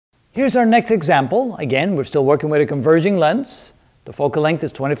Here's our next example. Again, we're still working with a converging lens. The focal length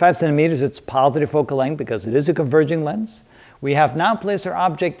is 25 centimeters. It's positive focal length because it is a converging lens. We have now placed our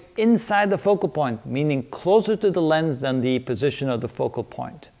object inside the focal point, meaning closer to the lens than the position of the focal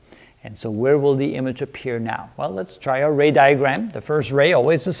point. And so where will the image appear now? Well, let's try our ray diagram. The first ray,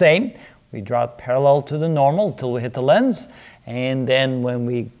 always the same. We draw it parallel to the normal until we hit the lens. And then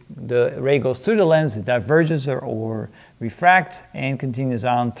when the ray goes through the lens, it diverges or refracts and continues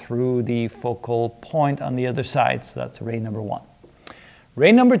on through the focal point on the other side. So that's ray number 1.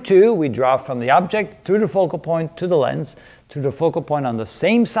 Ray number 2, we draw from the object through the focal point to the lens, to the focal point on the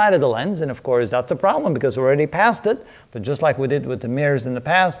same side of the lens. And of course, that's a problem because we're already past it. But just like we did with the mirrors in the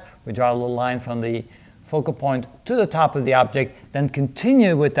past, we draw a little line from the focal point to the top of the object, then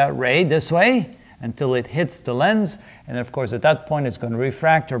continue with that ray this way until it hits the lens. And of course, at that point, it's going to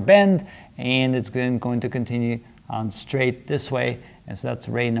refract or bend, and it's going to continue on straight this way. And so that's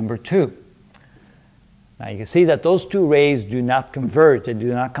ray number 2. Now you can see that those two rays do not converge. They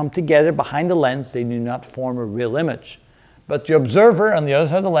do not come together behind the lens. They do not form a real image. But the observer on the other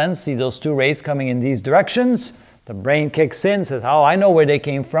side of the lens sees those two rays coming in these directions. The brain kicks in, says, oh, I know where they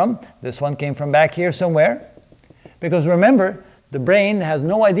came from. This one came from back here somewhere. Because remember, the brain has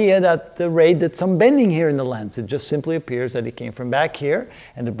no idea that the ray did some bending here in the lens. It just simply appears that it came from back here.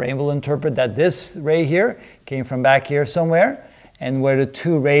 And the brain will interpret that this ray here came from back here somewhere. And where the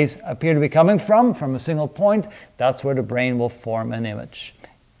two rays appear to be coming from a single point, that's where the brain will form an image.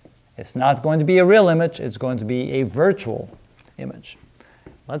 It's not going to be a real image, it's going to be a virtual image.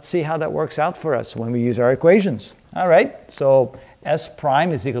 Let's see how that works out for us when we use our equations. All right, so S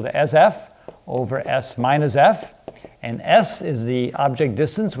prime is equal to SF over S minus F. And S is the object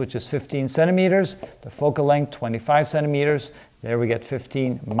distance, which is 15 centimeters. The focal length, 25 centimeters. There we get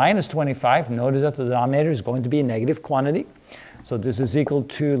 15 minus 25. Notice that the denominator is going to be a negative quantity. So this is equal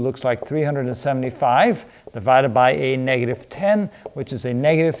to, looks like 375 divided by a negative 10, which is a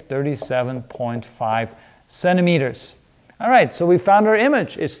negative 37.5 centimeters. All right, so we found our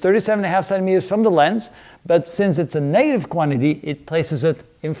image. It's 37.5 centimeters from the lens, but since it's a negative quantity, it places it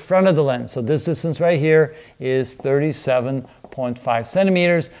in front of the lens. So this distance right here is 37.5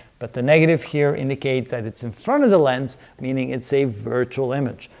 centimeters, but the negative here indicates that it's in front of the lens, meaning it's a virtual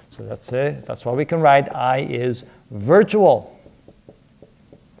image. So that's it. That's why we can write I is virtual.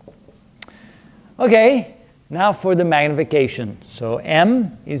 Okay, now for the magnification. So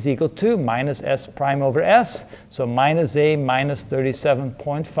M is equal to minus S prime over S. So minus A minus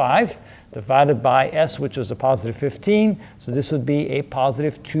 37.5 divided by S, which was a positive 15. So this would be a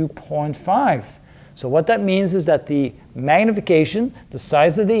positive 2.5. So what that means is that the magnification, the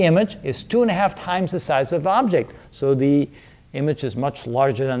size of the image, is 2.5 times the size of the object. So the image is much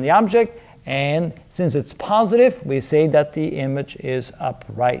larger than the object. And since it's positive, we say that the image is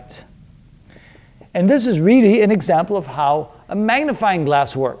upright. And this is really an example of how a magnifying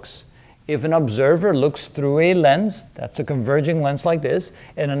glass works. If an observer looks through a lens, that's a converging lens like this,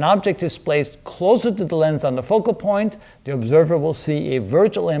 and an object is placed closer to the lens on the focal point, the observer will see a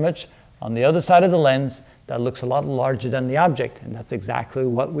virtual image on the other side of the lens that looks a lot larger than the object. And that's exactly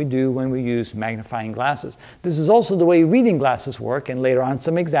what we do when we use magnifying glasses. This is also the way reading glasses work, and later on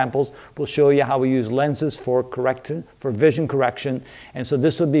some examples will show you how we use lenses for vision correction. And so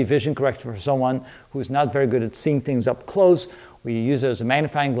this would be vision correction for someone who's not very good at seeing things up close. We use it as a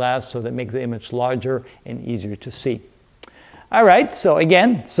magnifying glass so that it makes the image larger and easier to see. All right, so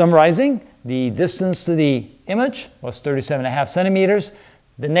again, summarizing, the distance to the image was 37.5 centimeters.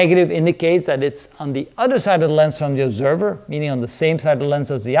 The negative indicates that it's on the other side of the lens from the observer, meaning on the same side of the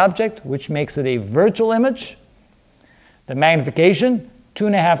lens as the object, which makes it a virtual image. The magnification,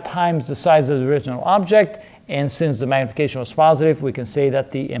 2.5 times the size of the original object, and since the magnification was positive, we can say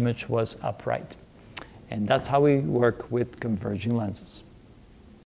that the image was upright. And that's how we work with converging lenses.